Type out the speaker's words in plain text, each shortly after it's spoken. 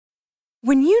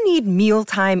When you need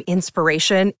mealtime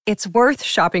inspiration, it's worth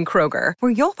shopping Kroger,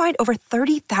 where you'll find over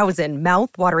 30,000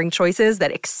 mouth-watering choices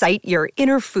that excite your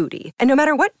inner foodie. And no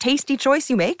matter what tasty choice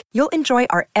you make, you'll enjoy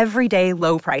our everyday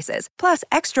low prices, plus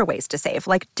extra ways to save,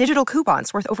 like digital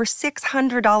coupons worth over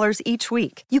 $600 each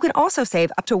week. You can also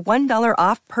save up to $1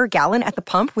 off per gallon at the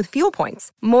pump with fuel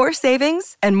points. More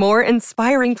savings and more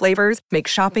inspiring flavors make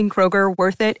shopping Kroger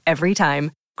worth it every time.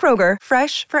 Kroger,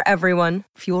 fresh for everyone.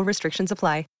 Fuel restrictions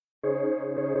apply.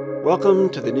 Welcome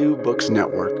to the New Books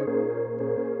Network.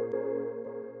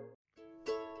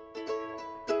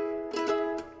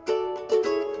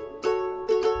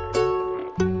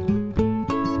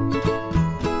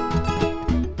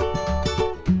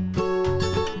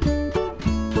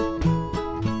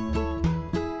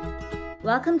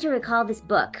 Welcome to Recall This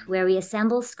Book, where we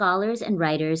assemble scholars and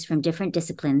writers from different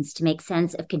disciplines to make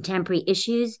sense of contemporary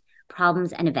issues,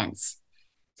 problems, and events.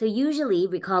 So usually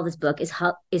Recall This Book is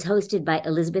hosted by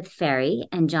Elizabeth Ferry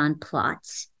and John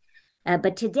Plotz.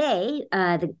 But today,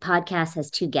 the podcast has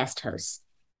two guest hosts.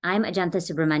 I'm Ajantha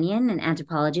Subramanian, an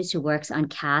anthropologist who works on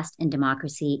caste and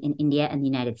democracy in India and the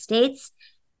United States.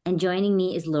 And joining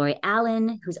me is Laurie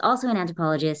Allen, who's also an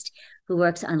anthropologist who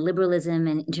works on liberalism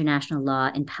and international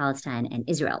law in Palestine and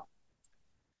Israel.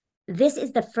 This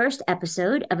is the first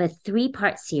episode of a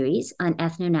three-part series on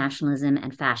ethnonationalism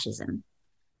and fascism.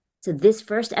 So this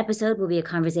first episode will be a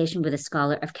conversation with a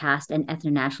scholar of caste and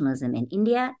ethnonationalism in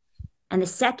India, and the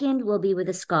second will be with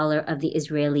a scholar of the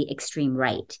Israeli extreme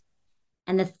right.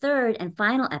 And the third and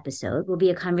final episode will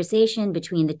be a conversation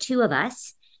between the two of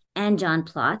us and John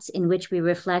Plotz, in which we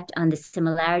reflect on the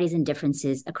similarities and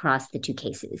differences across the two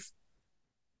cases.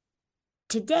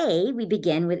 Today, we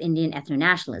begin with Indian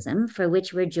ethnonationalism, for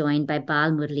which we're joined by Bal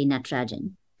Murli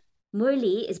Natarajan.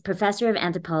 Murli is professor of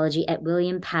anthropology at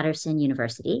William Paterson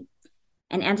University.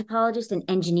 An anthropologist and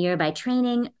engineer by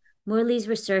training, Murli's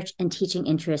research and teaching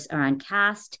interests are on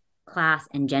caste, class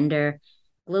and gender,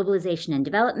 globalization and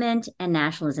development, and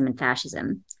nationalism and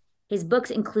fascism. His books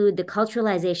include The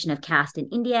Culturalization of Caste in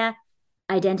India,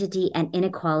 Identity and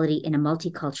Inequality in a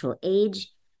Multicultural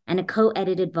Age, and a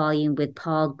co-edited volume with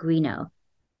Paul Greenough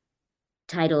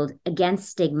titled Against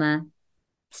Stigma,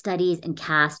 Studies in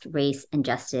Caste, Race, and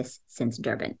Justice Since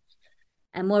Durban.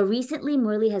 And more recently,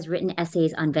 Murli has written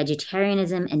essays on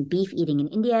vegetarianism and beef eating in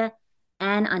India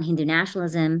and on Hindu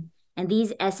nationalism. And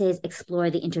these essays explore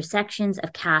the intersections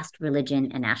of caste, religion,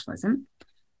 and nationalism.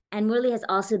 And Murli has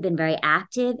also been very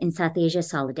active in South Asia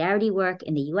solidarity work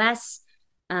in the US,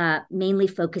 mainly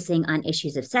focusing on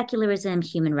issues of secularism,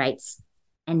 human rights,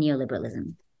 and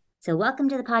neoliberalism. So welcome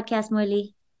to the podcast,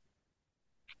 Murli.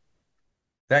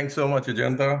 Thanks so much,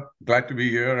 Ajantha. Glad to be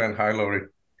here. And hi, Laurie.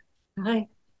 Hi.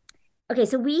 Okay,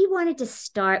 so we wanted to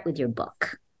start with your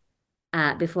book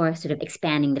before sort of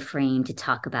expanding the frame to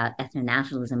talk about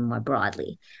ethnonationalism more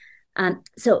broadly.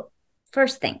 So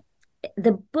first thing,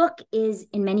 the book is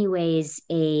in many ways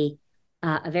a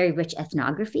very rich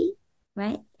ethnography,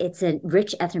 right? It's a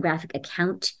rich ethnographic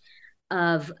account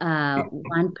of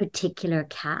one particular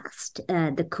caste,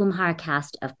 the Kumhar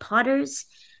caste of potters,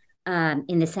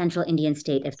 in the central Indian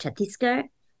state of Chhattisgarh.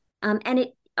 And it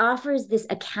offers this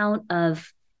account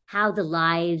of how the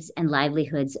lives and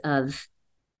livelihoods of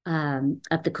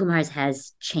the Kumhars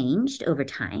has changed over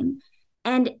time.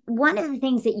 And one of the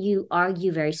things that you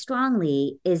argue very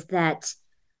strongly is that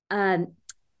Kumhar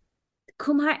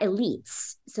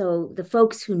elites, so the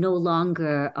folks who no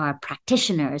longer are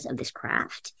practitioners of this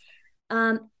craft,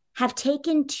 have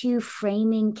taken to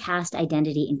framing caste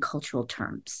identity in cultural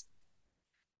terms.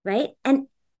 Right? And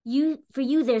for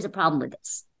you, there's a problem with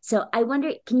this. So I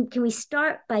wonder, can we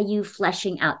start by you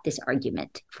fleshing out this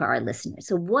argument for our listeners?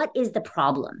 So what is the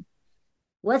problem?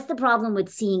 What's the problem with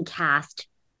seeing caste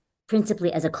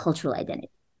principally as a cultural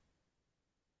identity?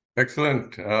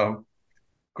 Excellent.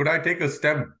 Could I take a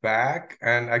step back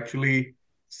and actually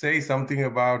say something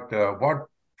about what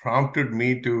prompted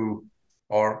me to,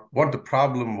 or what the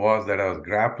problem was that I was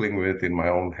grappling with in my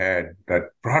own head that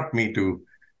brought me to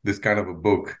this kind of a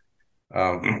book.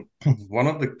 One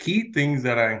of the key things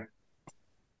that I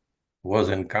was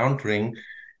encountering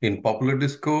in popular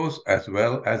discourse, as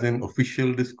well as in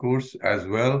official discourse, as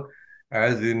well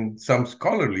as in some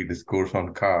scholarly discourse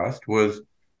on caste, was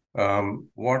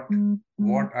what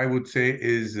I would say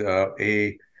is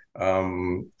a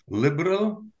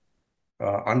liberal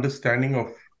understanding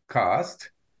of caste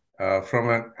from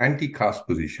an anti-caste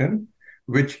position,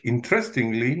 which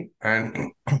interestingly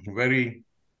and very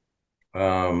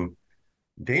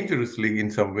dangerously in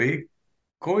some way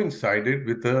coincided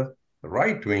with a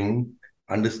right-wing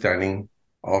understanding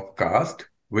of caste,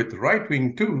 with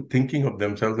right-wing too thinking of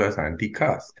themselves as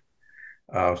anti-caste.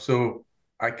 So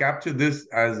I capture this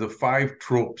as the five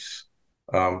tropes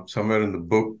somewhere in the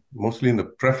book, mostly in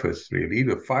the preface, really,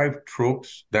 the five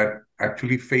tropes that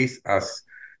actually face us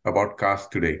about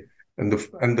caste today. And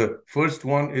the first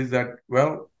one is that,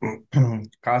 well,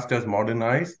 caste has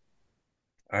modernized,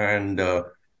 and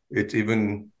it's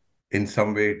even in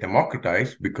some way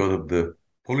democratized because of the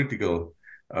political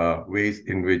ways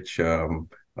in which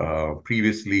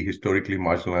previously historically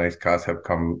marginalized castes have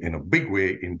come in a big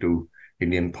way into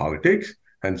Indian politics.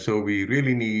 And so we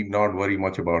really need not worry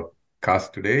much about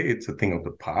caste today. It's a thing of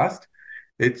the past.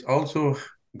 It's also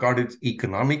got its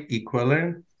economic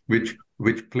equivalent, which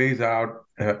plays out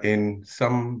in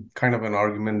some kind of an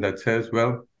argument that says,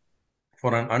 well,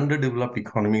 for an underdeveloped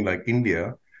economy like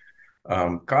India,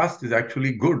 caste is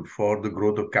actually good for the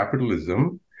growth of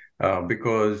capitalism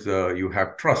because you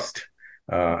have trust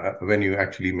when you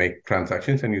actually make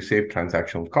transactions and you save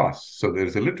transactional costs. So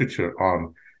there's a literature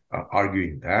on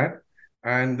arguing that.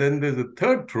 And then there's a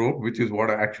third trope, which is what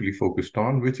I actually focused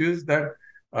on, which is that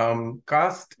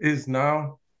caste is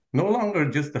now no longer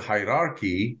just the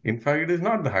hierarchy. In fact, it is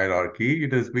not the hierarchy.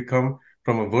 It has become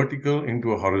from a vertical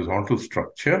into a horizontal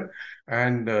structure.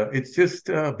 And it's just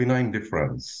a benign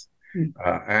difference.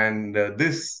 And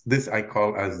this I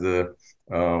call as the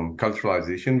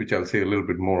culturalization, which I'll say a little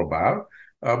bit more about.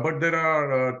 But there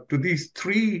are to these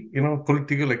three,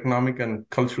 political, economic, and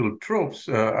cultural tropes.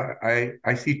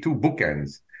 I see two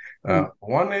bookends.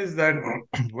 One is that,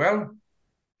 well,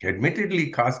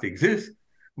 admittedly, caste exists,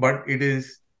 but it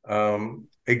is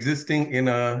existing in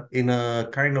a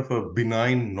kind of a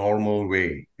benign, normal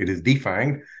way. It is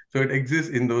defined, so it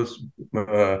exists in those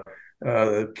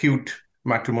cute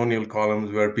matrimonial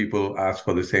columns where people ask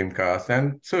for the same caste,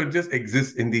 and so it just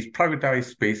exists in these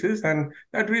privatized spaces, and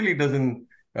that really doesn't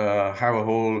have a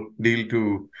whole deal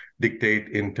to dictate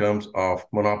in terms of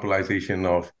monopolization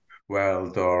of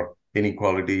wealth or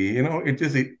inequality.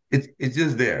 It's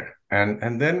just there.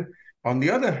 And then on the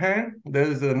other hand,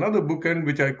 there's another bookend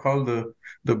which I call the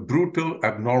brutal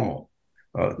abnormal.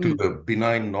 To the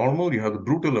benign normal, you have the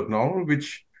brutal abnormal,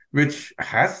 which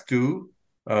has to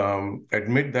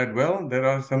admit that, well, there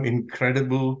are some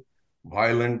incredible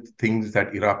violent things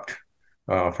that erupt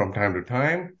from time to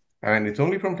time, and it's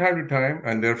only from time to time,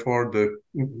 and therefore the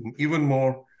even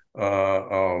more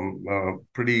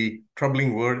pretty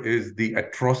troubling word is the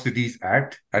Atrocities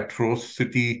Act.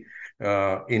 Atrocity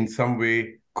in some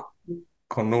way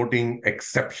connoting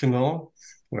exceptional,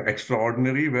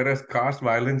 extraordinary, whereas caste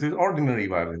violence is ordinary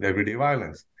violence, everyday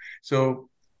violence. So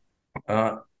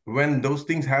when those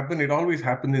things happen, it always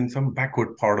happens in some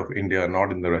backward part of India,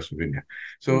 not in the rest of India.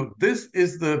 So this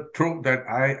is the trope that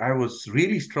I was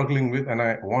really struggling with, and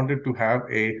I wanted to have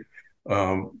a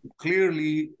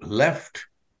clearly left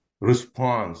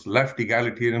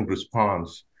egalitarian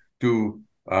response to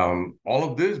all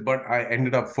of this, but I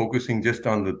ended up focusing just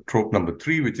on the trope number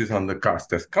 3, which is on the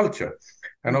caste as culture.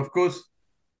 And of course,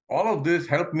 all of this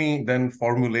helped me then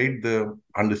formulate the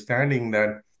understanding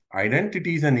that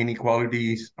identities and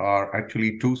inequalities are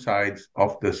actually two sides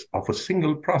of a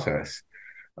single process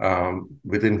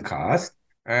within caste,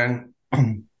 and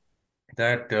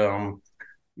that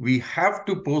we have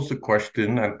to pose the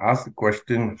question and ask the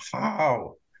question: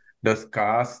 how does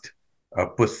caste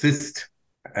persist,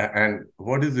 and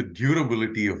what is the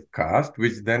durability of caste,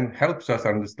 which then helps us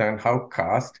understand how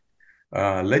caste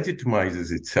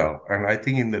legitimizes itself. And I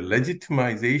think in the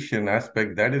legitimization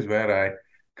aspect, that is where I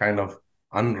kind of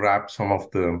unwrap some of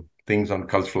the things on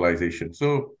culturalization.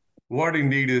 So what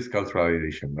indeed is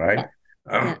culturalization, right?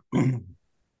 Yeah.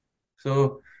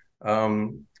 So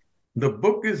the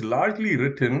book is largely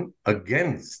written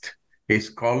against a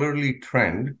scholarly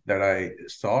trend that I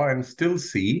saw and still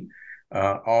see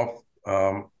of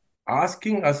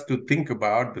asking us to think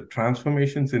about the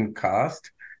transformations in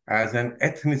caste as an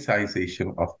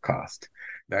ethnicization of caste.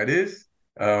 That is,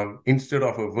 instead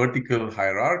of a vertical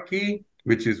hierarchy,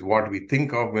 which is what we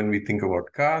think of when we think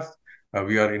about caste,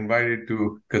 we are invited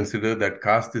to consider that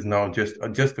caste is now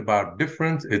just about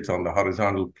difference. It's on the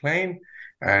horizontal plane.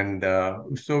 And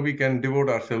so we can devote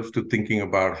ourselves to thinking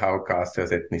about how caste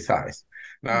has ethnicized.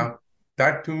 Now,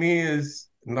 that to me is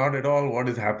not at all what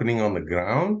is happening on the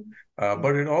ground,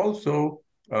 but it also,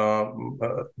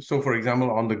 so for example,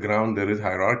 on the ground, there is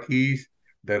hierarchies,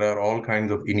 there are all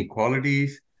kinds of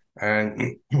inequalities,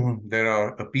 and there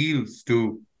are appeals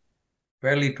to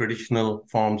fairly traditional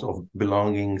forms of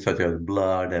belonging, such as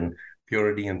blood and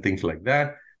purity and things like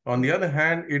that. On the other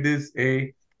hand, it is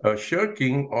a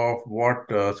shirking of what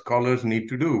scholars need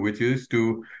to do, which is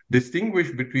to distinguish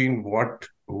between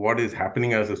what is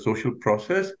happening as a social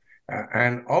process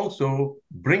and also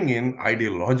bring in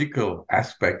ideological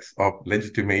aspects of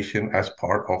legitimation as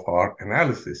part of our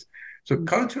analysis. So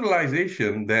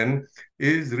culturalization then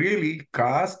is really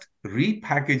caste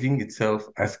repackaging itself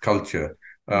as culture,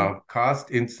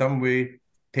 caste in some way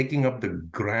taking up the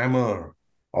grammar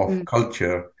of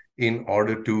culture in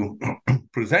order to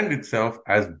present itself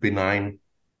as benign,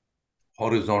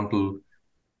 horizontal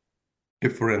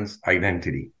difference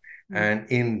identity. And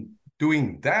in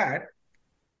doing that,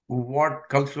 what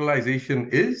culturalization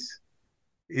is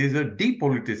a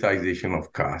depoliticization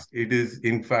of caste. It is,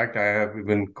 in fact, I have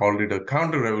even called it a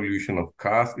counter-revolution of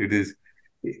caste. It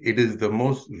is the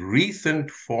most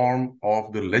recent form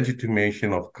of the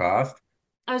legitimation of caste.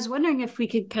 I was wondering if we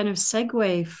could kind of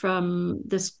segue from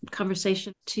this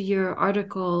conversation to your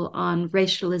article on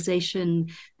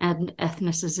racialization and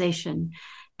ethnicization.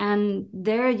 And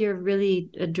there you're really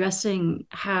addressing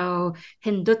how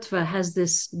Hindutva has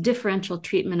this differential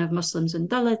treatment of Muslims and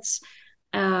Dalits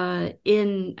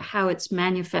in how it's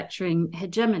manufacturing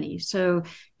hegemony. So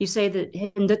you say that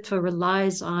Hindutva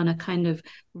relies on a kind of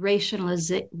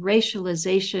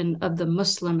racialization of the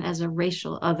Muslim as a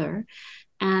racial other.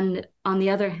 And on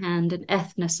the other hand, an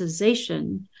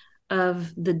ethnicization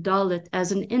of the Dalit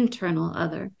as an internal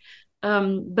other.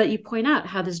 But you point out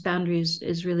how this boundary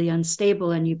is really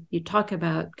unstable, and you talk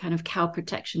about kind of cow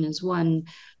protection as one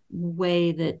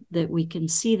way that we can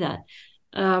see that.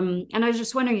 And I was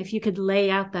just wondering if you could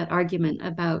lay out that argument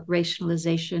about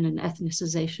racialization and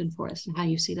ethnicization for us and how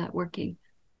you see that working.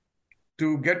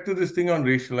 To get to this thing on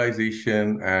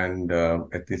racialization and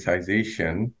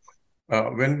ethnicization,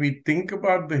 when we think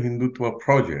about the Hindutva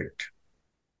project,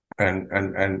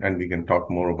 and we can talk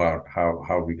more about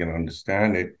how we can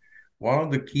understand it, one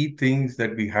of the key things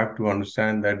that we have to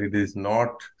understand that it is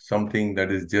not something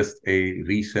that is just a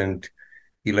recent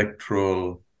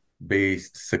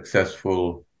electoral-based,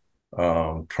 successful,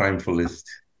 triumphalist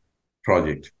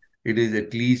project. It is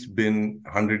at least been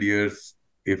 100 years,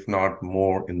 if not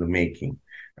more, in the making.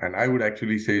 And I would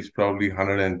actually say it's probably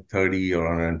 130 or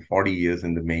 140 years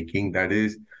in the making. That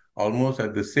is almost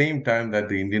at the same time that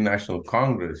the Indian National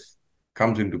Congress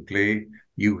comes into play.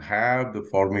 You have the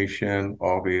formation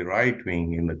of a right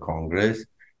wing in the Congress,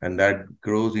 and that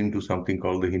grows into something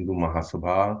called the Hindu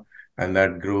Mahasabha, and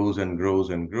that grows and grows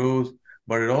and grows.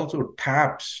 But it also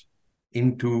taps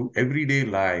into everyday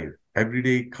life,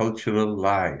 everyday cultural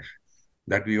life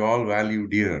that we all value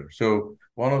dear. So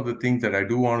one of the things that I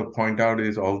do want to point out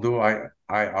is, although I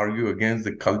argue against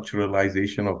the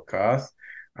culturalization of caste,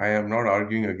 I am not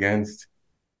arguing against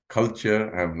culture.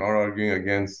 I'm not arguing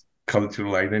against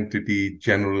cultural identity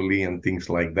generally and things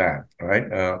like that,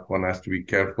 right? One has to be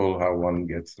careful how one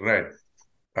gets read.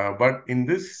 But in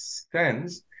this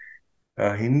sense,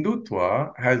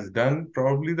 Hindutva has done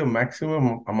probably the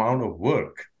maximum amount of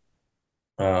work.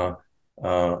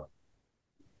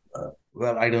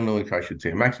 Well, I don't know if I should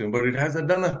say maximum, but it has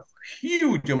done a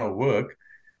huge amount of work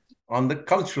on the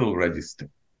cultural register.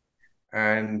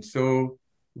 And so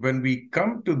when we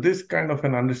come to this kind of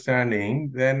an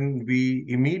understanding, then we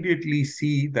immediately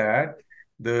see that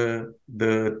the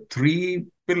three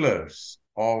pillars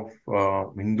of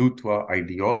Hindutva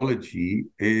ideology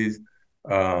is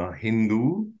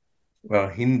Hindu,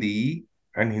 Hindi,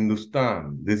 and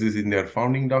Hindustan. This is in their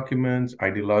founding documents,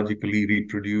 ideologically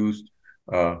reproduced,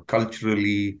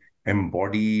 culturally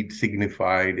embodied,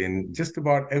 signified in just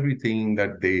about everything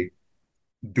that they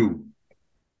do.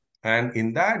 And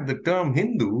in that, the term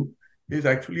Hindu is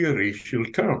actually a racial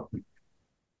term.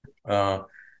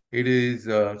 It is,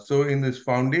 so in this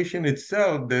foundation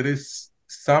itself, there is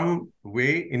some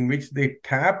way in which they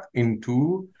tap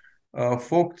into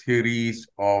folk theories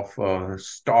of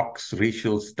stocks,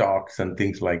 racial stocks, and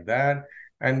things like that.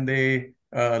 And they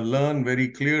learn very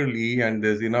clearly, and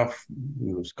there's enough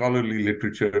scholarly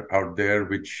literature out there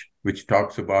which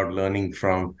talks about learning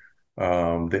from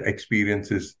the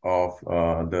experiences of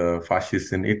the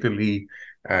fascists in Italy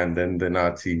and then the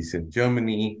Nazis in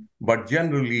Germany, but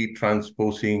generally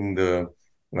transposing the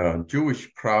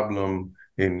Jewish problem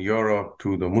in Europe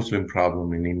to the Muslim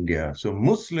problem in India. So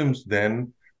Muslims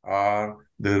then are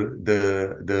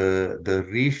the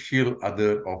racial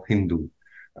other of Hindu.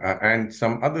 And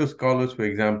some other scholars, for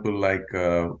example, like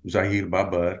Zahir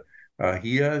Babar,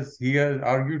 he has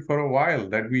argued for a while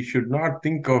that we should not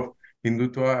think of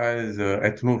Hindutva as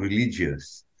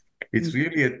ethno-religious. It's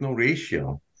really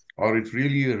ethno-racial, or it's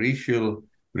really a racial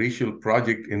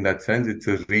project in that sense. It's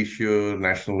a racial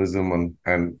nationalism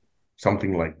and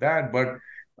something like that. But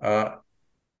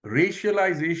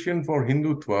racialization for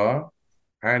Hindutva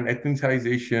and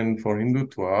ethnicization for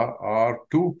Hindutva are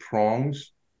two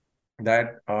prongs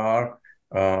that are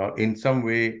in some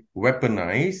way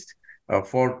weaponized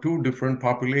for two different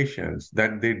populations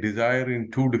that they desire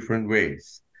in two different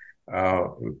ways.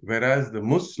 Whereas the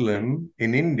Muslim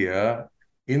in India,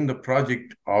 in the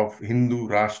project of Hindu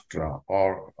Rashtra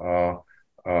or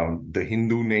the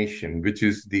Hindu nation, which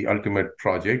is the ultimate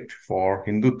project for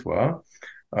Hindutva,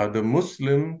 the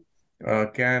Muslim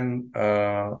can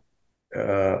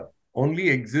only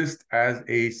exist as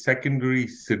a secondary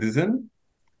citizen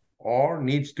or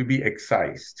needs to be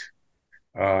excised.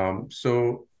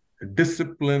 So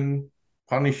discipline,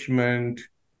 punishment,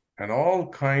 and all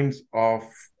kinds of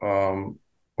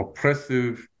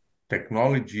oppressive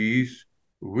technologies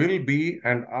will be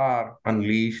and are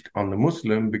unleashed on the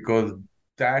Muslim, because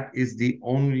that is the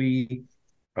only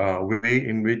way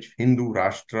in which Hindu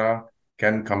Rashtra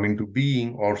can come into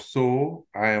being, or so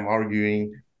I am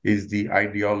arguing is the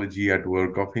ideology at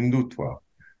work of Hindutva.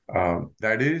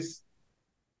 That is,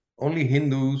 only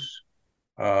Hindus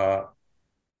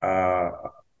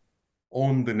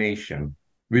own the nation,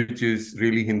 which is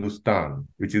really Hindustan,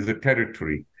 which is a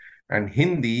territory. And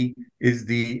Hindi is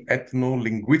the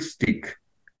ethno-linguistic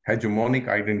hegemonic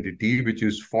identity, which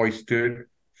is foisted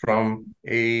from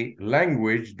a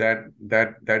language that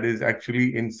is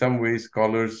actually, in some ways,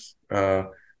 scholars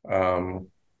are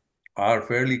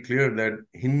fairly clear that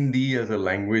Hindi as a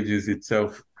language is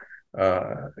itself,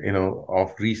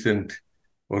 of recent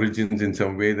origins in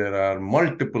some way. There are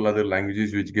multiple other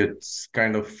languages which get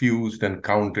kind of fused and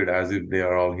counted as if they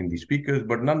are all Hindi speakers,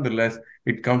 but nonetheless,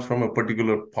 it comes from a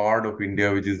particular part of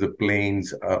India, which is the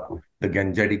plains, the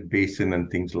Gangetic Basin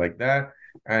and things like that.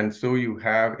 And so you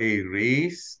have a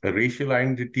race, a racial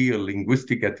identity, a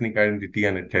linguistic ethnic identity,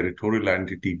 and a territorial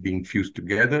identity being fused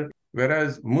together.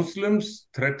 Whereas Muslims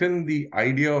threaten the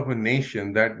idea of a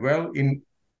nation that, well,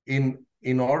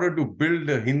 in order to build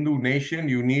a Hindu nation,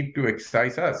 you need to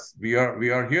excise us. We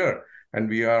are here, and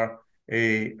we are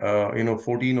a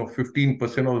 14 or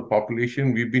 15% of the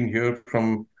population. We've been here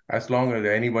from as long as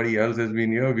anybody else has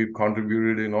been here. We've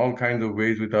contributed in all kinds of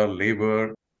ways with our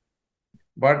labor.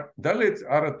 But Dalits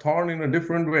are a thorn in a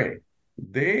different way.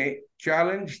 They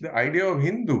challenge the idea of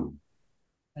Hindu.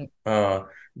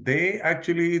 They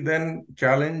actually then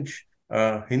challenge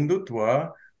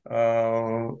Hindutva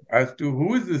as to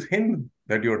who is this Hindu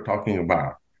that you're talking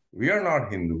about. We are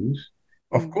not Hindus.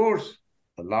 Of course,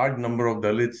 a large number of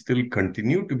Dalits still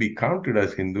continue to be counted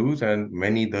as Hindus, and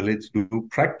many Dalits do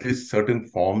practice certain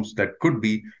forms that could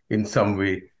be in some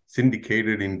way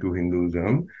syndicated into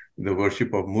Hinduism. The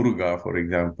worship of Muruga, for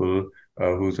example,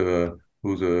 who's a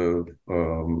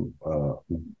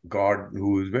god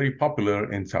who is very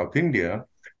popular in South India.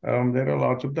 There are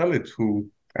lots of Dalits who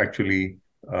actually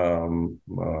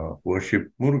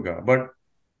worship Muruga. But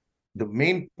the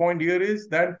main point here is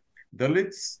that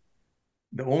Dalits,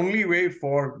 the only way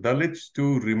for Dalits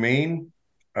to remain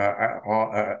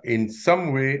in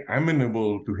some way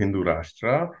amenable to Hindu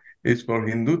Rashtra is for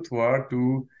Hindutva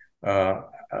to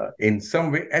in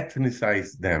some way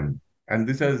ethnicize them. And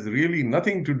this has really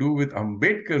nothing to do with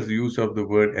Ambedkar's use of the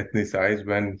word ethnicize,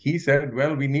 when he said,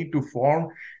 well, we need to form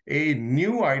a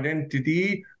new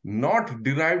identity not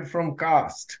derived from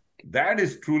caste. That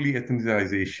is truly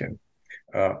ethnicization.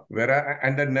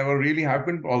 And that never really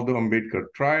happened, although Ambedkar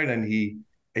tried, and he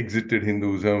exited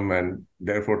Hinduism and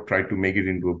therefore tried to make it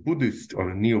into a Buddhist or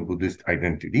a neo-Buddhist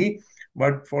identity.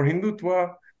 But for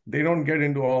Hindutva, they don't get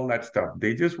into all that stuff.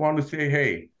 They just want to say,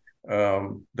 hey,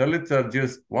 Dalits are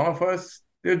just one of us.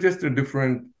 They're just a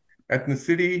different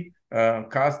ethnicity.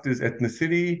 Caste is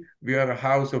ethnicity. We are a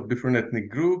house of different ethnic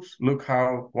groups. Look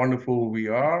how wonderful we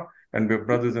are. And we're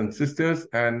brothers and sisters.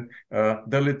 And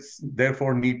Dalits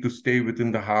therefore need to stay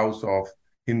within the house of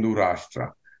Hindu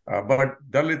Rashtra. But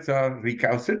Dalits are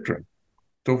recalcitrant.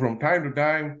 So from time to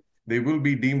time, they will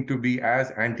be deemed to be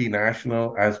as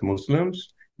anti-national as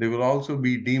Muslims. They will also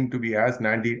be deemed to be as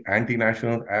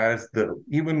anti-national as the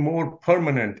even more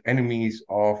permanent enemies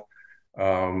of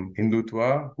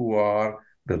Hindutva, who are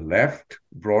the left,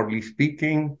 broadly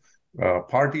speaking,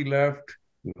 party left,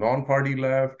 non-party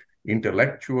left,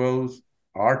 intellectuals,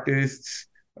 artists,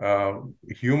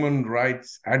 human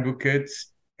rights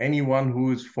advocates, anyone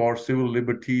who is for civil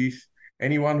liberties,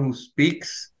 anyone who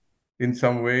speaks in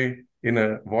some way in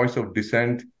a voice of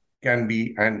dissent can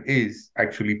be and is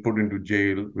actually put into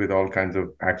jail with all kinds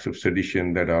of acts of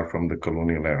sedition that are from the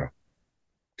colonial era.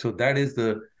 So that is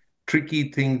the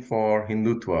tricky thing for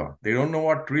Hindutva. They don't know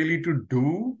what really to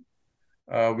do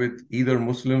with either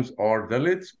Muslims or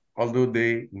Dalits, although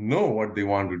they know what they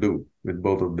want to do with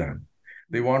both of them.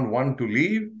 They want one to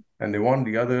leave and they want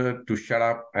the other to shut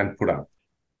up and put up.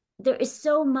 There is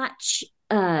so much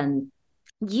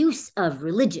use of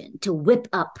religion to whip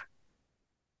up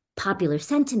popular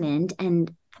sentiment,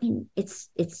 and I mean,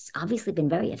 it's obviously been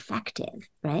very effective,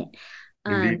 right?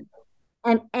 Indeed.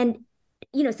 And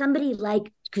somebody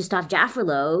like Christophe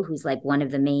Jaffrelot, who's like one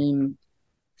of the main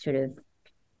sort of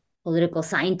political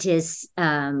scientists,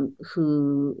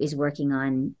 who is working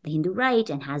on the Hindu right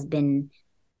and has been,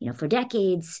 for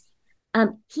decades.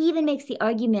 He even makes the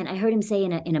argument. I heard him say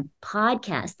in a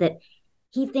podcast that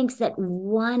he thinks that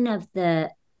one of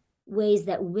the ways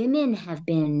that women have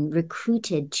been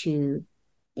recruited to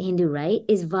the Hindu right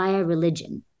is via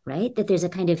religion, right? That there's a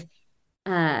kind of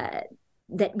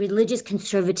that religious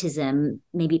conservatism,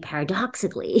 maybe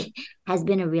paradoxically, has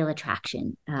been a real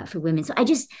attraction for women. So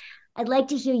I'd like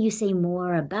to hear you say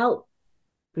more about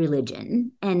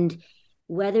religion and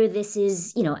whether this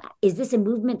is this a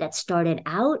movement that started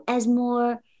out as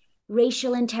more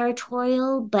racial and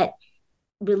territorial, but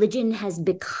religion has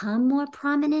become more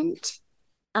prominent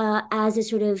as a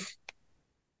sort of,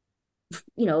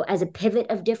 as a pivot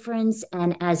of difference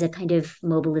and as a kind of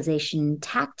mobilization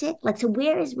tactic? Like, so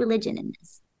where is religion in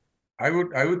this? I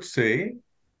would say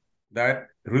that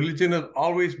religion has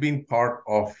always been part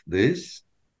of this,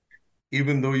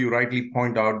 even though you rightly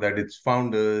point out that its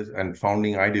founders and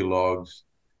founding ideologues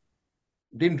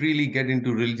didn't really get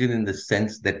into religion in the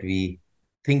sense that we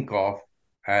think of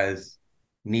as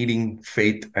needing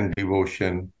faith and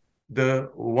devotion. The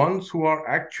ones who are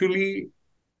actually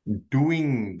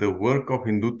doing the work of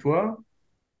Hindutva,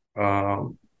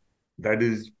 that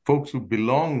is, folks who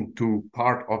belong to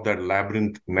part of that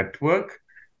labyrinth network,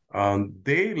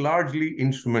 they largely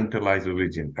instrumentalize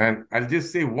religion. And I'll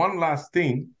just say one last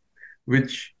thing,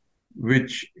 which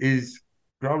is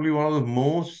probably one of the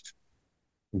most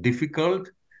difficult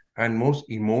and most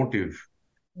emotive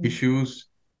issues,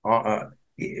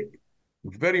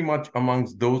 very much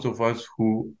amongst those of us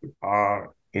who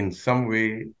are in some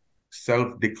way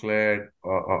self-declared,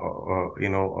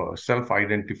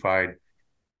 self-identified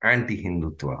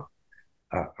anti-Hindutva.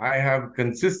 I have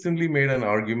consistently made an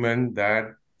argument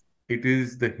that it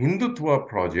is the Hindutva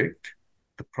project,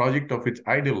 the project of its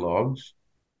ideologues,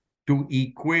 to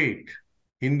equate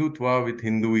Hindutva with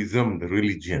Hinduism, the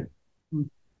religion.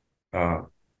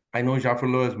 I know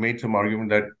Jaffrelot has made some argument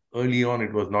that early on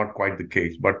it was not quite the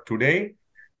case, but today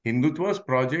Hindutva's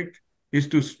project is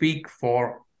to speak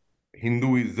for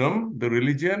Hinduism, the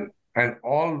religion, and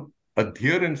all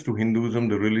adherents to Hinduism,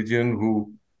 the religion,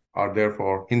 who are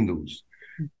therefore Hindus.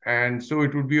 And so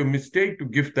it would be a mistake to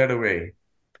give that away.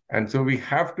 And so we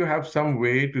have to have some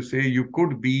way to say you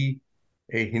could be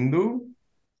a Hindu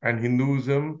and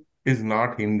Hinduism is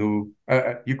not Hindu.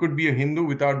 You could be a Hindu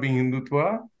without being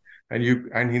Hindutva,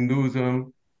 and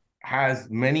Hinduism has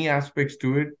many aspects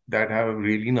to it that have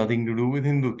really nothing to do with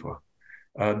Hindutva.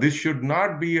 This should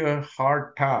not be a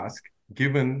hard task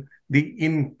given the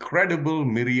incredible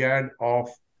myriad of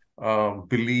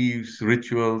beliefs,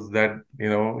 rituals that,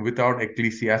 without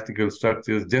ecclesiastical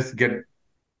structures, just get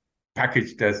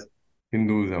packaged as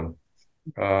Hinduism.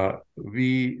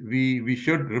 We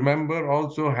should remember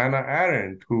also Hannah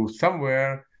Arendt, who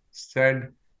somewhere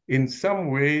said, in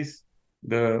some ways,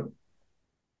 the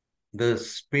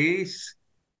space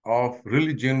of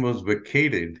religion was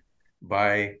vacated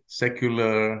by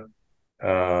secular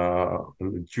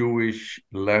Jewish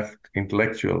left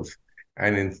intellectuals,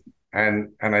 and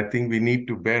I think we need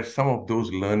to bear some of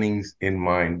those learnings in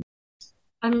mind.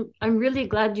 I'm really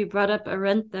glad you brought up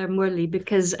Arendt there, Murli,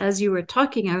 because as you were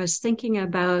talking, I was thinking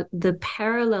about the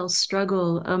parallel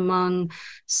struggle among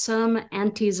some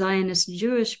anti-Zionist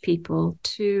Jewish people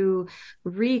to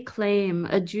reclaim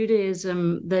a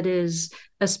Judaism that is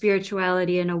a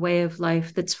spirituality and a way of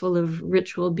life that's full of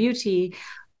ritual beauty,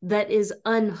 that is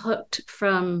unhooked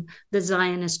from the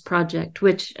Zionist project,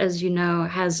 which, as you know,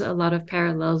 has a lot of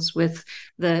parallels with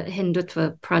the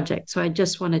Hindutva project. So I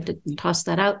just wanted to toss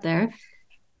that out there.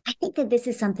 I think that this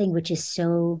is something which is it's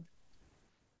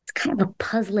kind of a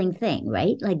puzzling thing,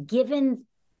 right? Like given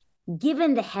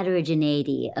the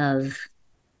heterogeneity of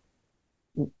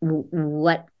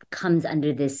what comes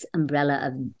under this umbrella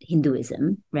of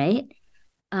Hinduism, right?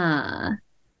 How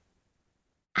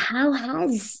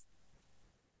has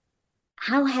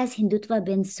Hindutva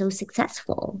been so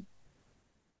successful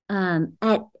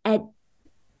at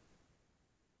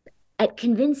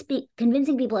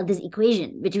convincing people of this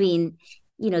equation between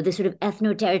the sort of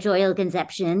ethno-territorial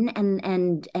conception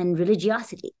and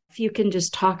religiosity? If you can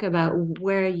just talk about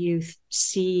where you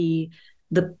see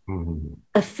the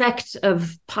effect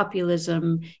of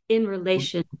populism in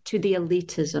relation to the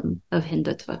elitism of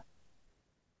Hindutva.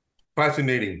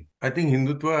 Fascinating. I think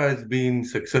Hindutva has been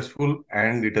successful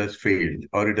and it has failed,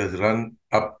 or it has run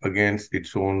up against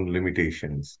its own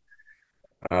limitations.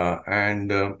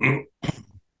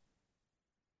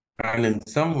 And in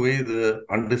some way, the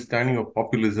understanding of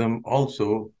populism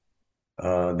also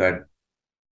that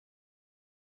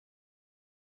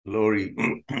Lori,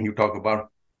 you talk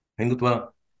about Hindutva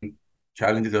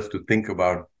challenges us to think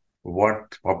about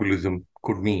what populism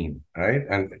could mean, right?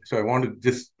 And so I want to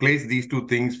just place these two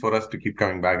things for us to keep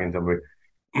coming back in some way.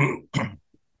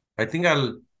 I think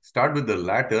I'll start with the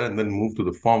latter and then move to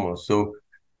the former. So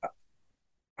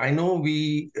I know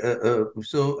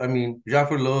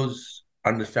Jafar Low's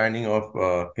understanding of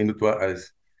Hindutva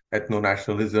as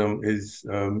ethno-nationalism is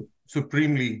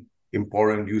supremely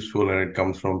important, useful, and it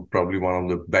comes from probably one of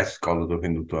the best scholars of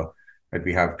Hindutva that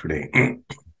we have today.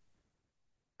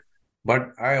 But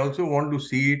I also want to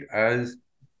see it as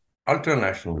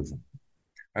ultranationalism.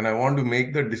 And I want to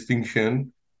make the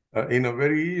distinction in a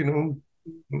very,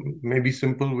 maybe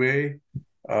simple way,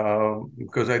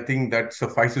 because I think that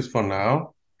suffices for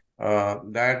now.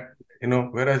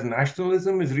 Whereas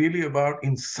nationalism is really about,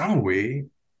 in some way,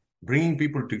 bringing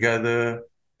people together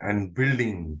and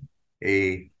building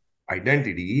a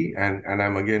identity. And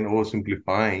I'm again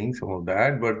oversimplifying some of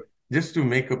that, but just to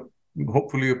make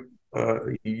hopefully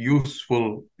a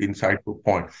useful, insightful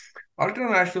point.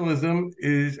 Ultranationalism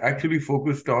is actually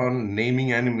focused on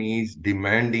naming enemies,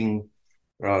 demanding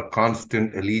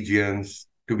constant allegiance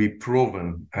to be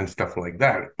proven and stuff like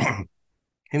that.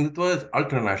 Hindutva is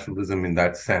ultranationalism in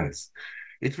that sense.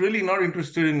 It's really not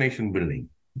interested in nation building.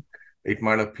 It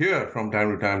might appear from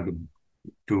time to time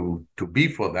to be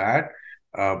for that,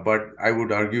 but I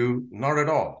would argue not at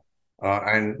all.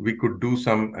 And we could do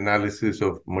some analysis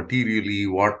of materially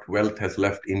what wealth has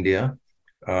left India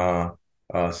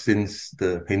since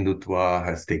the Hindutva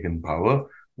has taken power,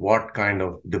 what kind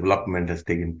of development has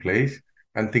taken place,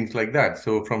 and things like that.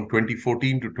 So from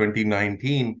 2014 to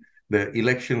 2019, the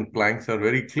election planks are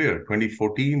very clear.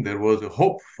 2014, there was a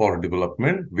hope for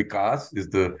development. Vikas is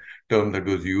the term that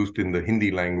was used in the Hindi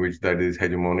language that is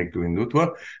hegemonic to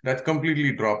Hindutva. That's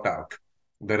completely dropped out.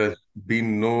 There has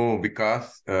been no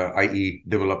Vikas, i.e.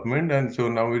 development. And so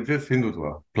now it's just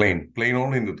Hindutva, plain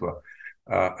old Hindutva.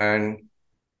 And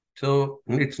so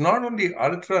it's not only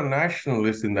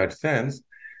ultra-nationalist in that sense,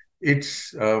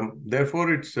 it's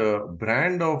therefore its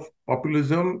brand of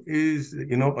populism is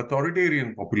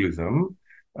authoritarian populism.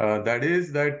 That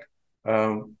is that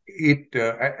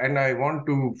and I want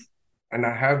to, and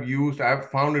I have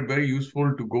found it very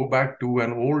useful to go back to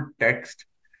an old text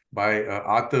by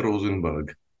Arthur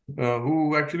Rosenberg,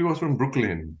 who actually was from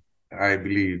Brooklyn, I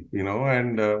believe,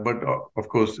 and but of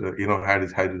course had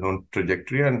his own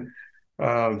trajectory. And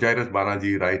Jairus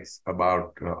Banaji writes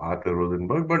about Arthur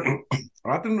Rosenberg, but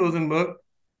Arthur Rosenberg,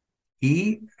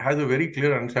 he has a very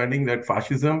clear understanding that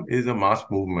fascism is a mass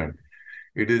movement.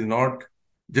 It is not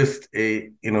just a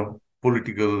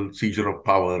political seizure of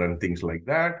power and things like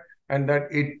that, and that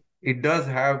it does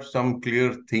have some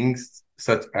clear things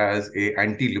such as a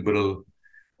anti-liberal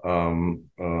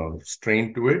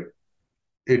strain to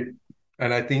it.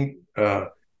 And I think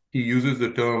he uses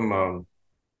the term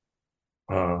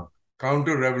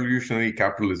counter-revolutionary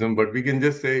capitalism, but we can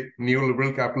just say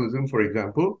neoliberal capitalism, for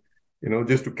example,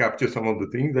 just to capture some of the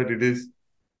things, that it is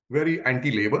very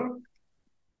anti-labor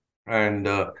and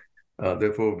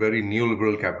therefore very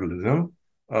neoliberal capitalism.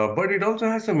 But it also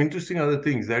has some interesting other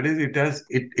things. That is,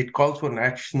 it calls for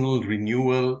national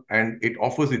renewal, and it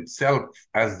offers itself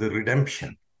as the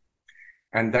redemption.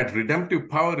 And that redemptive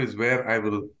power is where I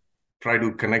will try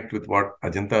to connect with what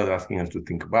Ajanta is asking us to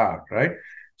think about, right?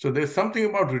 So there's something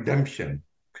about redemption.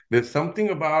 There's something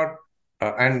about,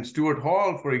 and Stuart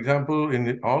Hall, for example,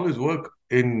 in all his work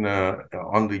on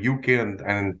the UK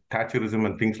and Thatcherism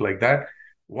and things like that,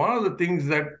 one of the things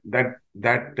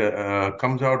that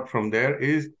comes out from there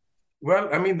is, well,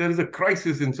 I mean, there is a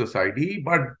crisis in society,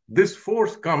 but this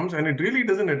force comes and it really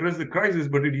doesn't address the crisis,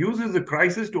 but it uses the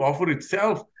crisis to offer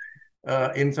itself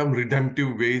in some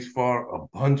redemptive ways for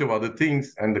a bunch of other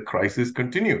things, and the crisis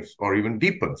continues or even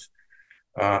deepens.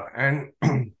 And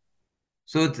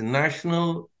so it's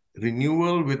national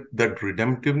renewal with that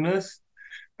redemptiveness.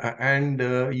 And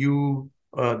you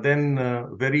then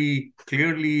very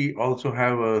clearly also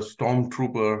have a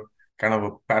stormtrooper, kind of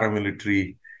a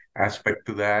paramilitary aspect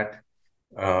to that.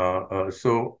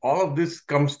 So all of this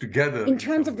comes together. In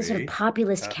terms of the sort of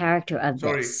populist character of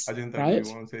this, Ajanta, right? do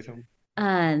you want to say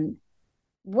something?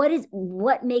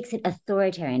 What makes it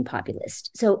authoritarian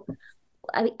populist? So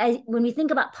when we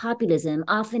think about populism,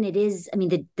 often it is, I mean,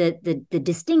 the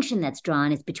distinction that's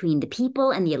drawn is between the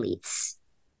people and the elites.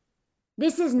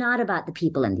 This is not about the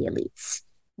people and the elites.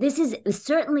 This is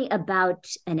certainly about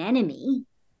an enemy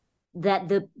that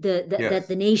that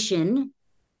the nation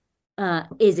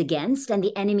is against, and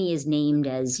the enemy is named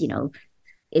as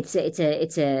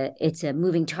it's a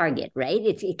moving target, right?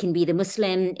 It can be the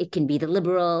Muslim, it can be the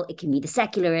liberal, it can be the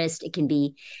secularist, it can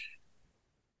be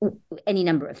any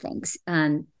number of things.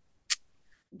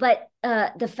 But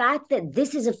the fact that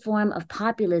this is a form of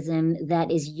populism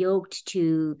that is yoked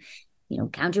to,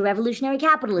 counter-revolutionary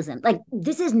capitalism, like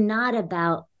this is not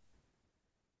about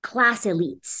class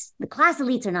elites. The class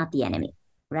elites are not the enemy,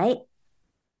 right?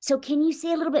 So can you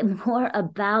say a little bit more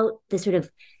about the sort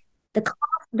of the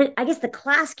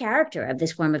class character of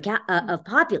this form of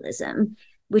populism,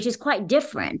 which is quite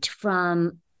different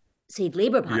from, say,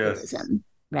 labor populism,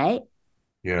 right?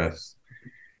 Yes.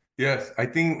 I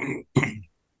think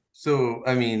so.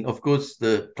 I mean, of course,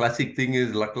 the classic thing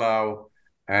is Laklao,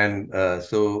 and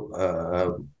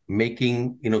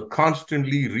making,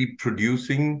 constantly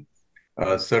reproducing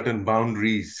certain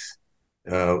boundaries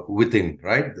within,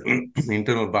 right?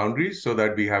 Internal boundaries, so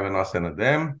that we have an us and a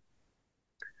them.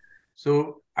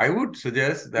 So I would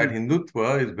suggest that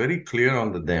Hindutva is very clear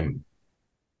on the them.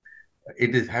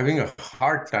 It is having a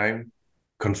hard time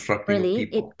constructing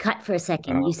people. It cut for a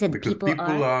second. You said because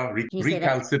people are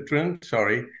recalcitrant,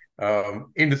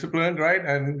 indisciplined, right?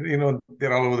 And,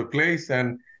 they're all over the place.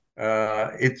 And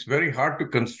it's very hard to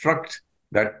construct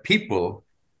that people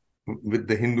with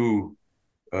the Hindutva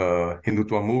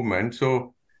movement.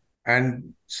 So,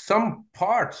 and some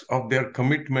parts of their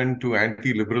commitment to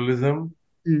anti-liberalism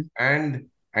and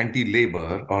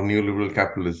anti-labor or neoliberal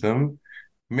capitalism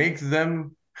makes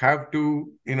them have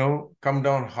to, come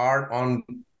down hard on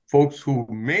folks who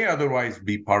may otherwise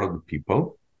be part of the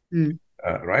people,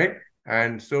 right?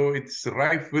 And so it's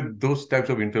rife with those types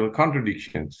of internal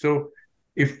contradictions. So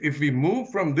if we move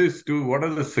from this to what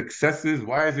are the successes,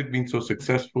 why has it been so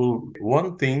successful?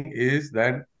 One thing is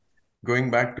that,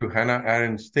 going back to Hannah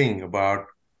Arendt's thing about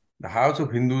the house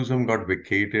of Hinduism got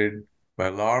vacated by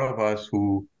a lot of us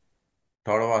who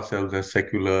thought of ourselves as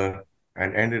secular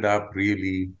and ended up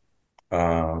really,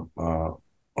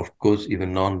 of course,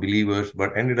 even non-believers,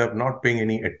 but ended up not paying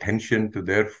any attention to,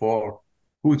 therefore,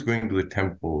 who's going to the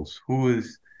temples, who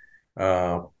is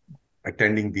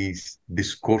attending these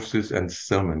discourses and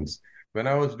sermons. When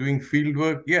I was doing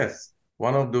fieldwork, yes,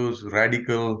 one of those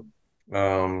radical,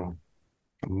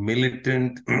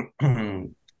 militant,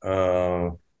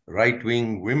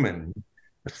 right-wing women,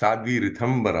 Sadhvi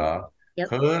Ritambara,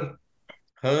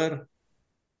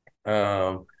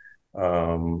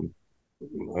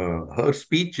 her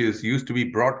speeches used to be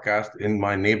broadcast in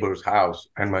my neighbor's house,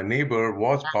 and my neighbor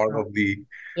was part of the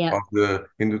Hindutva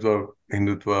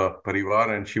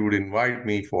Parivar, and she would invite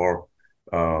me for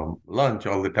lunch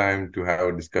all the time to have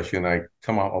a discussion. I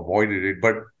somehow avoided it,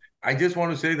 but I just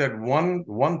want to say that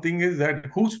one thing is that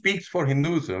who speaks for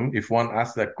Hinduism? If one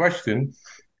asks that question,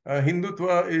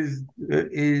 Hindutva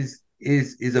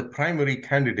is a primary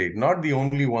candidate, not the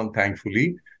only one,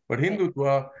 thankfully, but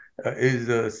Hindutva is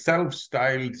a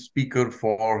self-styled speaker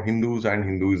for Hindus and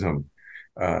Hinduism.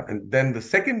 And then the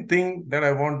second thing that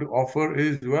I want to offer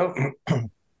is, well,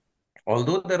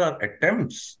 although there are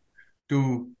attempts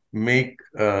to make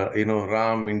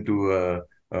Ram into a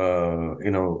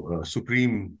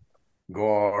supreme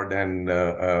God and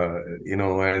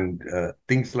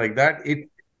things like that, it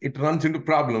runs into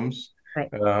problems, right.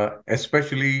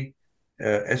 Especially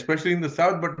in the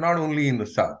South, but not only in the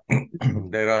South.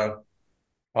 There are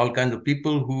all kinds of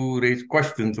people who raise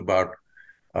questions about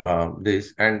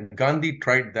this, and Gandhi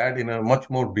tried that in a much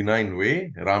more benign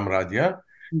way, Ram Rajya,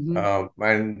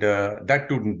 and that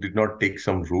too did not take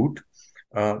some root.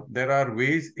 There are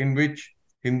ways in which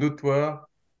Hindutva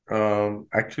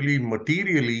actually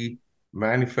materially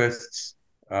manifests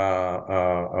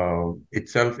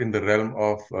itself in the realm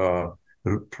of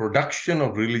production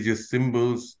of religious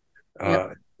symbols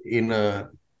in a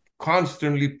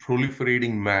constantly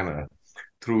proliferating manner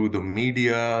through the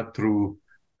media, through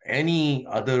any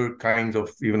other kinds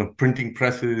of printing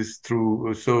presses,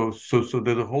 through so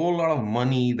there's a whole lot of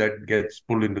money that gets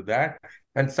pulled into that,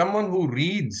 and someone who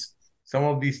reads some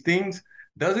of these things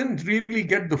doesn't really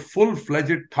get the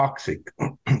full-fledged toxic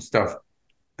stuff.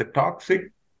 The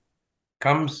toxic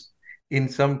comes in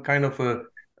some kind of a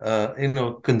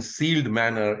concealed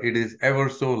manner. It is ever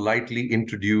so lightly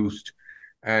introduced,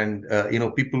 and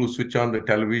people who switch on the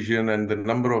television and the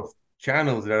number of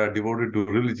channels that are devoted to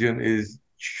religion is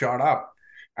shot up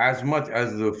as much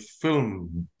as the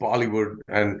film, Bollywood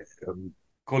and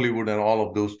Kollywood and all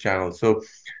of those channels. So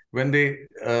when they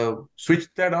switch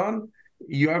that on,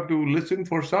 you have to listen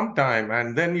for some time,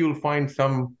 and then you'll find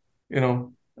some,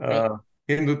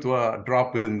 Hindutva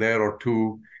drop in there or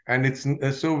two. And it's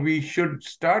so we should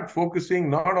start focusing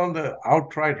not on the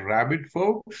outright rabid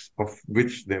folks, of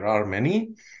which there are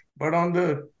many, but on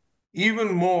the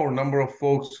even more number of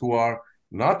folks who are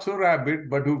not so rabid,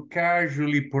 but who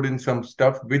casually put in some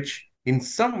stuff which in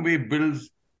some way builds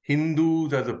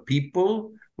Hindus as a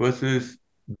people versus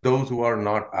those who are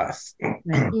not us.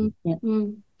 Right. Yeah.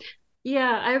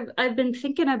 Yeah, I've been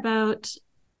thinking about,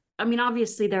 I mean,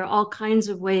 obviously there are all kinds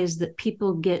of ways that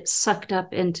people get sucked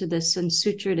up into this and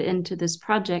sutured into this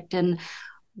project. And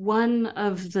one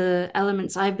of the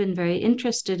elements I've been very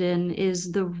interested in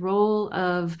is the role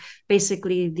of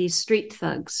basically these street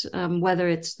thugs, whether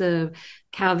it's the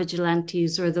cow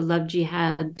vigilantes or the love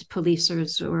jihad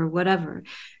policers or whatever.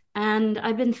 And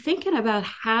I've been thinking about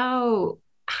how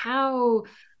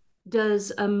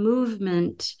does a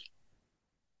movement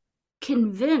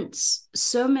convince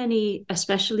so many,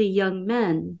 especially young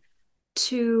men,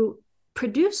 to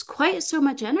produce quite so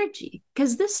much energy,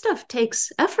 because this stuff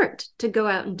takes effort to go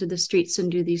out into the streets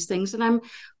and do these things. And I'm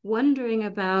wondering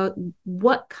about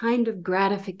what kind of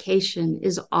gratification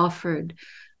is offered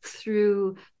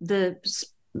through the,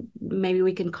 maybe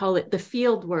we can call it the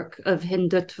field work of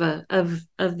Hindutva,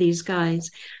 of these guys.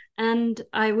 And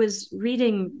I was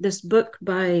reading this book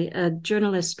by a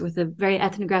journalist with a very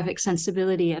ethnographic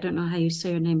sensibility. I don't know how you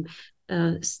say her name,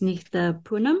 Snigdha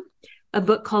Poonam, a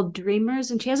book called Dreamers.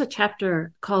 And she has a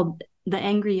chapter called The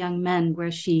Angry Young Men,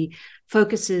 where she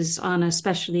focuses on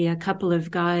especially a couple of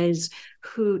guys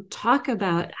who talk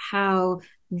about how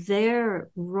their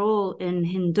role in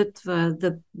Hindutva,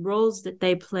 the roles that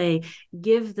they play,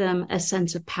 give them a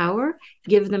sense of power,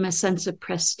 give them a sense of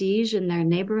prestige in their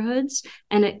neighborhoods.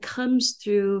 And it comes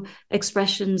through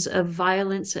expressions of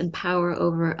violence and power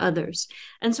over others.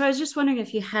 And so I was just wondering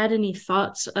if you had any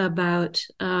thoughts about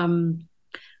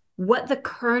what the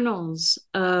kernels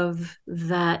of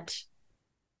that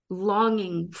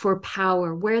longing for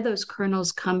power, where those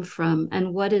kernels come from,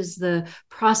 and what is the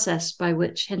process by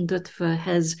which Hindutva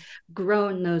has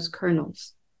grown those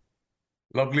kernels.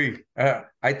 Lovely.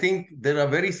 I think there are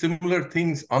very similar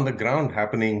things on the ground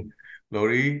happening,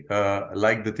 Laurie,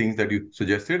 like the things that you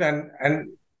suggested,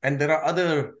 and there are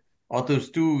other authors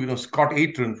too. You know, Scott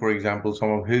Atran, for example,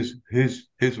 some of his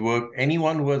work.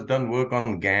 Anyone who has done work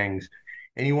on gangs,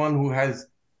 anyone who has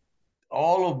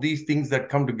all of these things that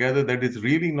come together, that is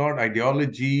really not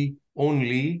ideology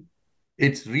only.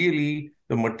 It's really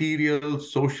the material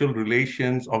social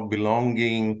relations of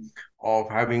belonging, of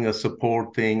having a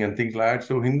support thing and things like that.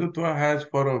 So Hindutva has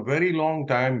for a very long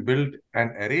time built an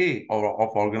array of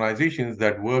organizations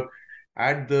that work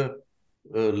at the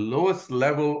lowest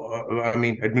level,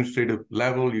 administrative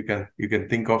level. You can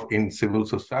think of in civil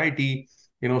society,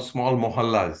 small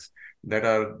mohallas that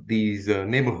are these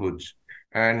neighborhoods.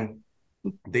 And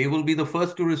they will be the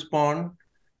first to respond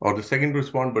or the second to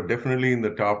respond, but definitely in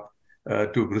the top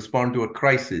to respond to a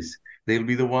crisis. They'll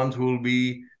be the ones who will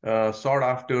be sought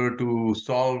after to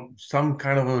solve some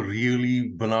kind of a really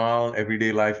banal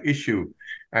everyday life issue.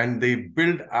 And they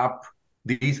build up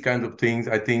these kinds of things.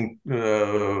 I think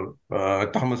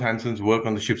Thomas Hansen's work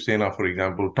on the Shiv Sena, for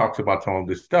example, talks about some of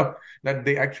this stuff, that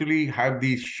they actually have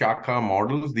these shaka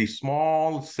models, these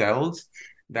small cells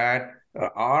that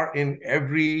are in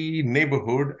every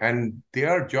neighborhood, and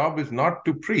their job is not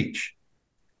to preach.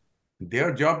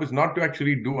 Their job is not to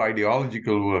actually do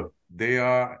ideological work.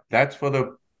 That's for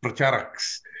the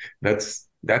pracharaks. That's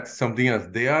something else.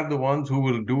 They are the ones who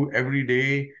will do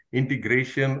everyday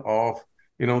integration of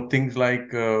things like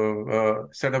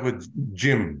set up a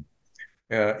gym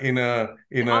in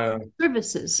a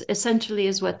services. Essentially,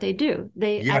 is what they do.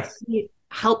 They actually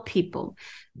help people.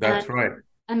 That's right.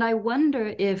 And I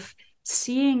wonder if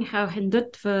seeing how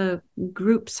Hindutva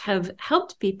groups have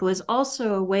helped people is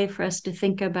also a way for us to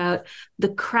think about the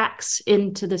cracks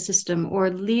into the system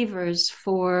or levers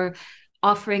for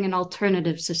offering an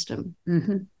alternative system.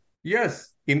 Mm-hmm.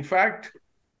 Yes. In fact,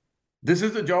 this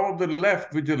is the job of the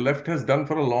left, which the left has done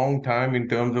for a long time in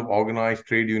terms of organized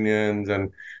trade unions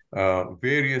and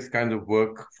various kinds of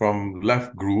work from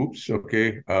left groups,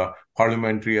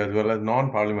 parliamentary as well as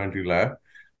non-parliamentary left.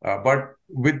 But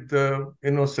with the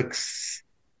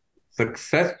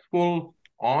successful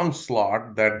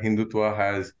onslaught that Hindutva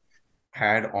has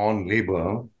had on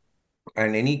labor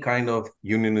and any kind of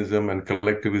unionism and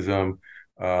collectivism,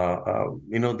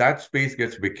 that space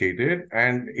gets vacated,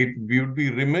 and we would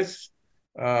be remiss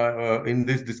in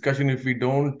this discussion if we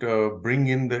don't bring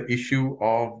in the issue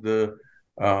of the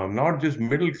not just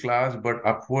middle class, but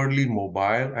upwardly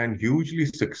mobile and hugely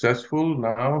successful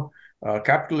now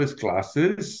capitalist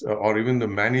classes or even the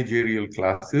managerial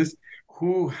classes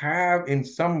who have in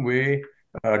some way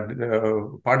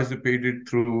participated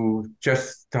through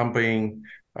chest thumping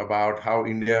about how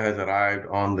India has arrived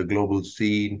on the global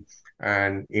scene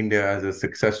and India as a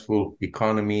successful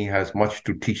economy has much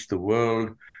to teach the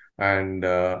world. And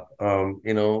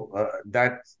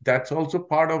that's also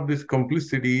part of this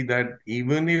complicity, that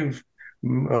even if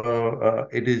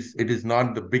it is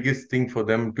not the biggest thing for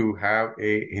them to have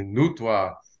a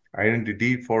Hindutva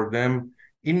identity, for them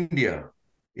India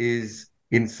is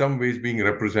in some ways being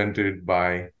represented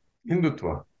by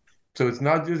Hindutva. So it's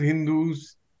not just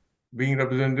Hindus being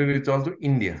represented, it's also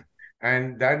India.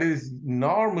 And that is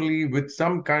normally with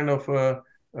some kind of a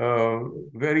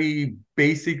very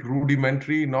basic,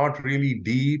 rudimentary, not really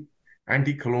deep,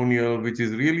 anti-colonial, which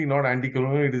is really not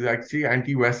anti-colonial, it is actually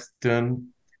anti-Western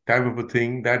type of a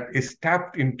thing that is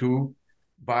tapped into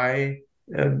by,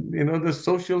 the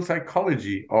social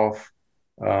psychology of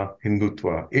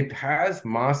Hindutva. It has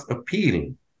mass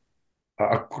appeal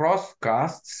across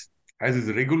castes, as is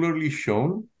regularly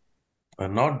shown,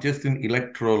 not just in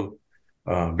electoral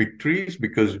victories,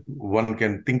 because one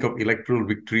can think of electoral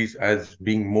victories as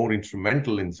being more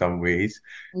instrumental in some ways.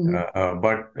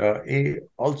 But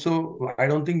also, I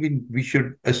don't think we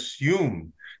should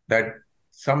assume that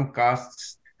some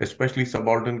castes, especially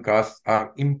subaltern castes,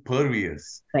 are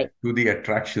impervious to the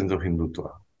attractions of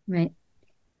Hindutva. Right.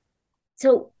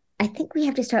 So I think we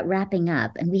have to start wrapping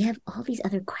up, and we have all these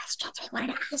other questions I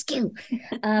wanted to ask you.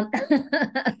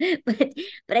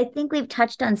 But I think we've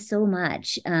touched on so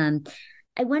much.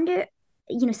 I wonder,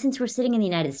 since we're sitting in the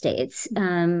United States,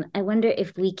 I wonder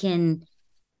if we can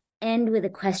end with a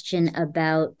question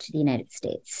about the United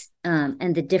States,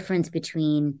 and the difference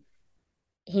between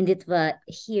Hindutva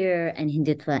here and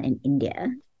Hindutva in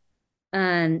India.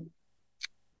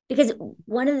 Because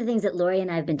one of the things that Lori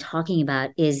and I have been talking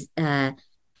about is some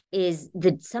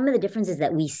of the differences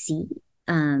that we see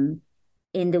in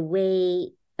the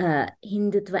way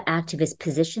Hindutva activists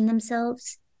position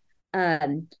themselves,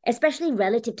 especially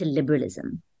relative to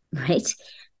liberalism, right?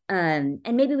 And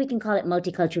maybe we can call it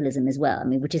multiculturalism as well,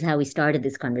 which is how we started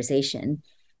this conversation.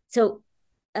 So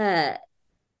Hindutva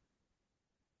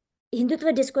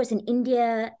discourse in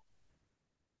India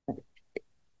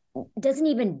doesn't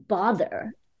even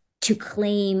bother to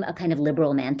claim a kind of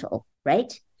liberal mantle,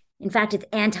 right? In fact, it's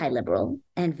anti-liberal,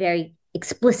 and very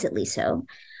explicitly so.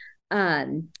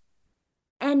 And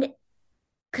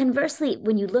conversely,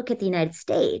 when you look at the United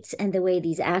States and the way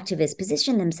these activists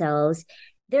position themselves,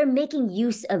 they're making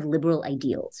use of liberal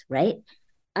ideals, right?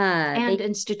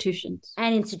 Institutions.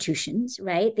 And institutions,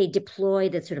 right? They deploy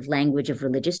the sort of language of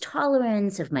religious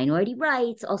tolerance, of minority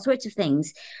rights, all sorts of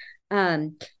things. They're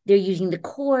using the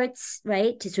courts,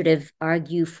 right, to sort of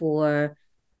argue for,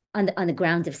 on the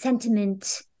grounds of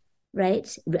sentiment, right?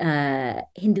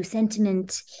 Hindu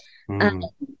sentiment. They're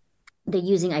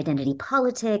using identity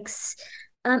politics.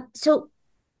 So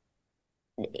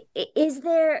is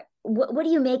there, what do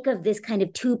you make of this kind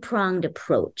of two-pronged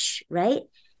approach, right?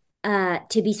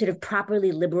 To be sort of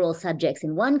properly liberal subjects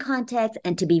in one context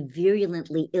and to be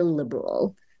virulently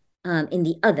illiberal in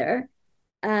the other.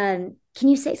 Can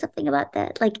you say something about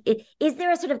that? Like, is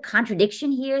there a sort of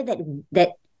contradiction here that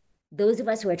those of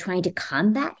us who are trying to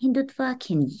combat Hindutva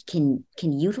can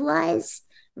utilize,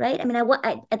 right?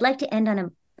 I'd like to end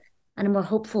on a more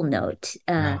hopeful note,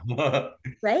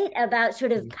 right? About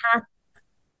sort of path,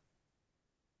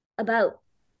 about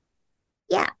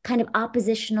kind of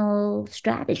oppositional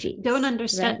strategy. Don't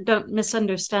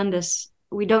misunderstand us.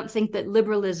 We don't think that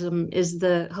liberalism is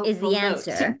the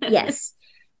answer. Yes.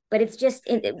 But it's just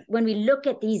when we look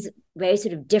at these very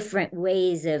sort of different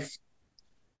ways of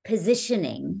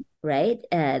positioning, right,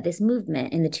 this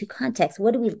movement in the two contexts,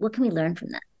 what can we learn from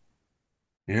that?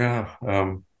 Yeah,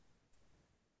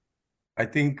 I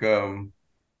think there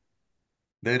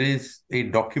is a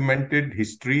documented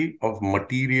history of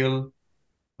material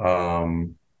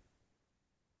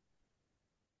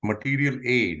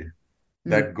aid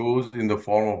that goes in the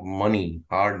form of money,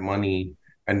 hard money,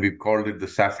 and we've called it the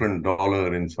saffron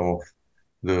dollar in some of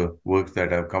the works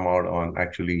that have come out on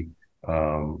actually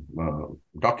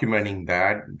documenting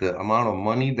that, the amount of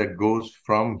money that goes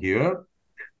from here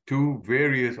to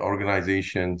various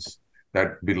organizations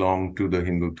that belong to the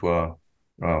Hindutva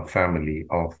family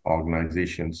of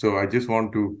organizations. So I just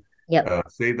want to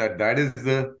say that is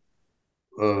the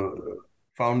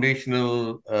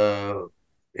foundational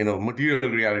material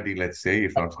reality, let's say,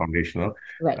 if not foundational.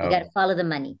 Right, you got to follow the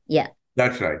money. Yeah.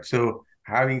 That's right. So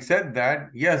having said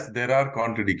that, yes, there are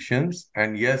contradictions,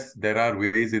 and yes, there are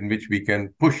ways in which we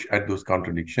can push at those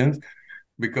contradictions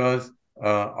because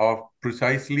of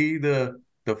precisely the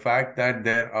fact that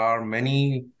there are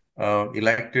many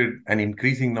an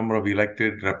increasing number of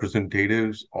elected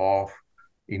representatives of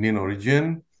Indian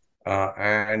origin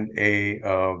and a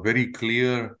very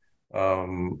clear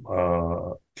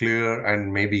clear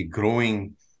and maybe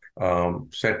growing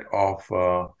set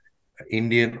of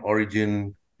Indian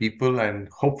origin people, and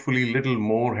hopefully little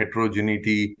more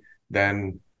heterogeneity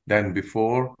than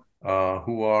before,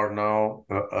 who are now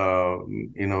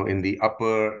in the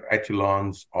upper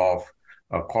echelons of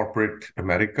corporate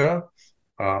America.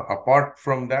 Apart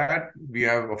from that, we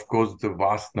have, of course, the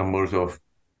vast numbers of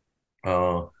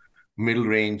middle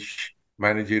range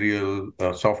managerial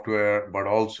software, but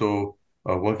also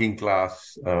working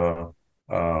class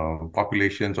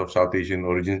populations of South Asian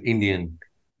origin,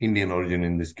 Indian origin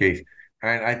in this case.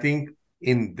 And I think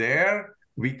in there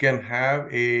we can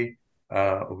have a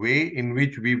way in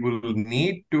which we will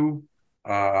need to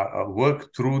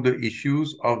work through the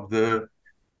issues of the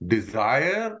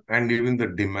desire and even the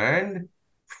demand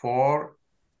for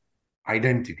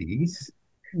identities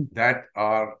that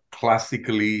are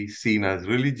classically seen as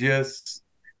religious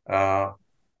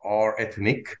or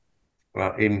ethnic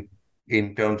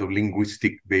in terms of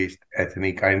linguistic-based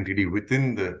ethnic identity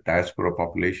within the diaspora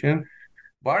population,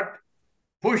 but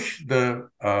push the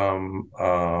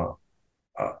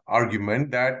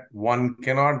argument that one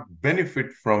cannot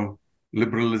benefit from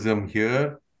liberalism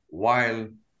here while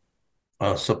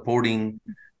supporting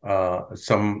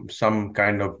some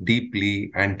kind of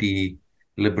deeply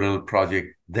anti-liberal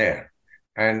project there.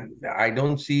 And I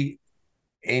don't see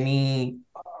any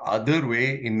other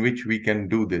way in which we can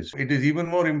do this. It is even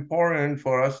more important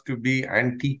for us to be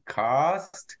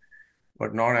anti-caste,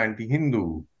 but not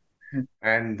anti-Hindu.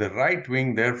 And the right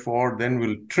wing, therefore, then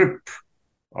will trip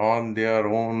on their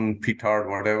own petard,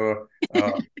 whatever,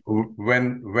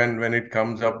 when it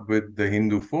comes up with the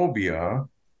Hindu phobia.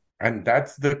 And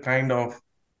that's the kind of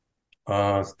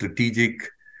strategic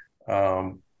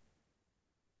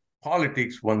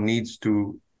politics one needs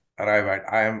to arrive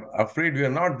at. I am afraid we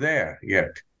are not there yet.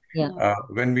 Yeah.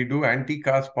 When we do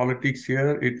anti-caste politics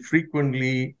here, it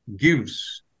frequently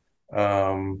gives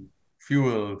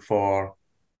fuel for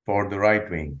the right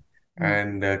wing.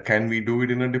 And can we do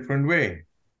it in a different way?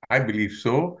 I believe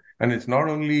so. And it's not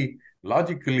only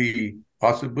logically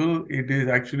possible, it is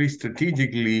actually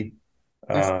strategically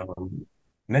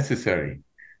necessary.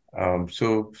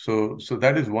 So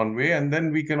that is one way. And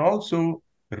then we can also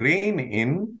rein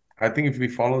in, I think if we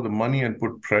follow the money and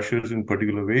put pressures in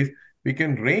particular ways, we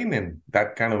can rein in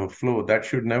that kind of a flow that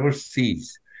should never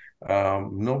cease.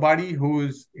 Nobody who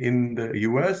is in the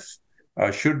US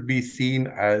should be seen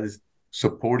as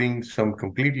supporting some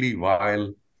completely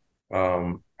vile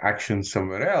action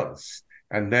somewhere else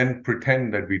and then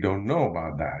pretend that we don't know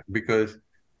about that, because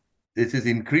this is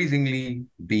increasingly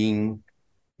being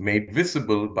made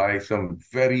visible by some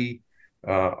very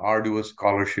arduous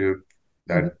scholarship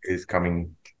that is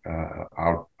coming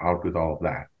out with all of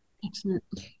that. Excellent.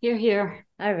 Hear, hear.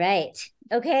 All right.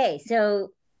 Okay. So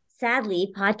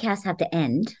sadly, podcasts have to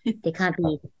end. They can't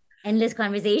be endless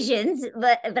conversations,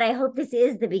 but I hope this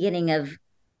is the beginning of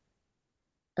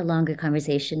a longer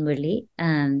conversation, Murli.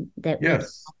 That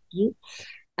yes, you.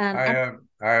 I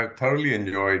have thoroughly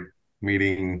enjoyed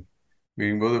meeting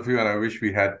both of you, and I wish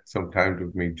we had some time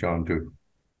to meet John too.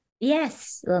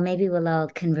 Yes. Well, maybe we'll all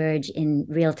converge in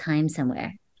real time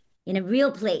somewhere, in a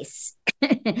real place.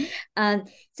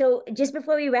 So just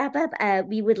before we wrap up,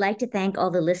 we would like to thank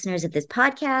all the listeners of this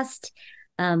podcast.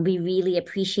 We really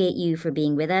appreciate you for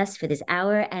being with us for this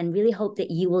hour, and really hope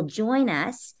that you will join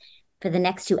us for the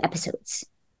next 2 episodes,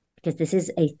 because this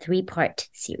is a 3-part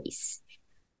series.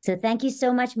 So thank you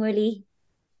so much, Murli.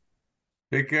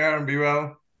 Take care and be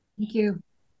well. Thank you.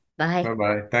 Bye.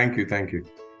 Bye-bye. Thank you.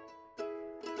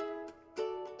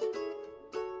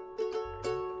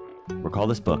 Recall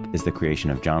This Book is the creation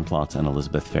of John Plotz and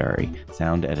Elizabeth Ferry.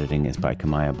 Sound editing is by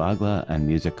Kamaya Bagla, and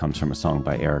music comes from a song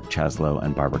by Eric Chaslow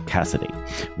and Barbara Cassidy.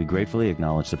 We gratefully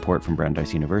acknowledge support from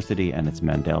Brandeis University and its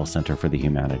Mandel Center for the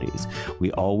Humanities.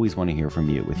 We always want to hear from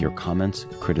you with your comments,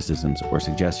 criticisms, or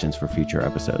suggestions for future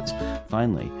episodes.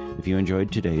 Finally, if you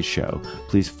enjoyed today's show,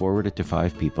 please forward it to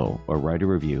 5 people or write a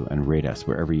review and rate us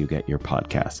wherever you get your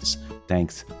podcasts.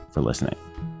 Thanks for listening.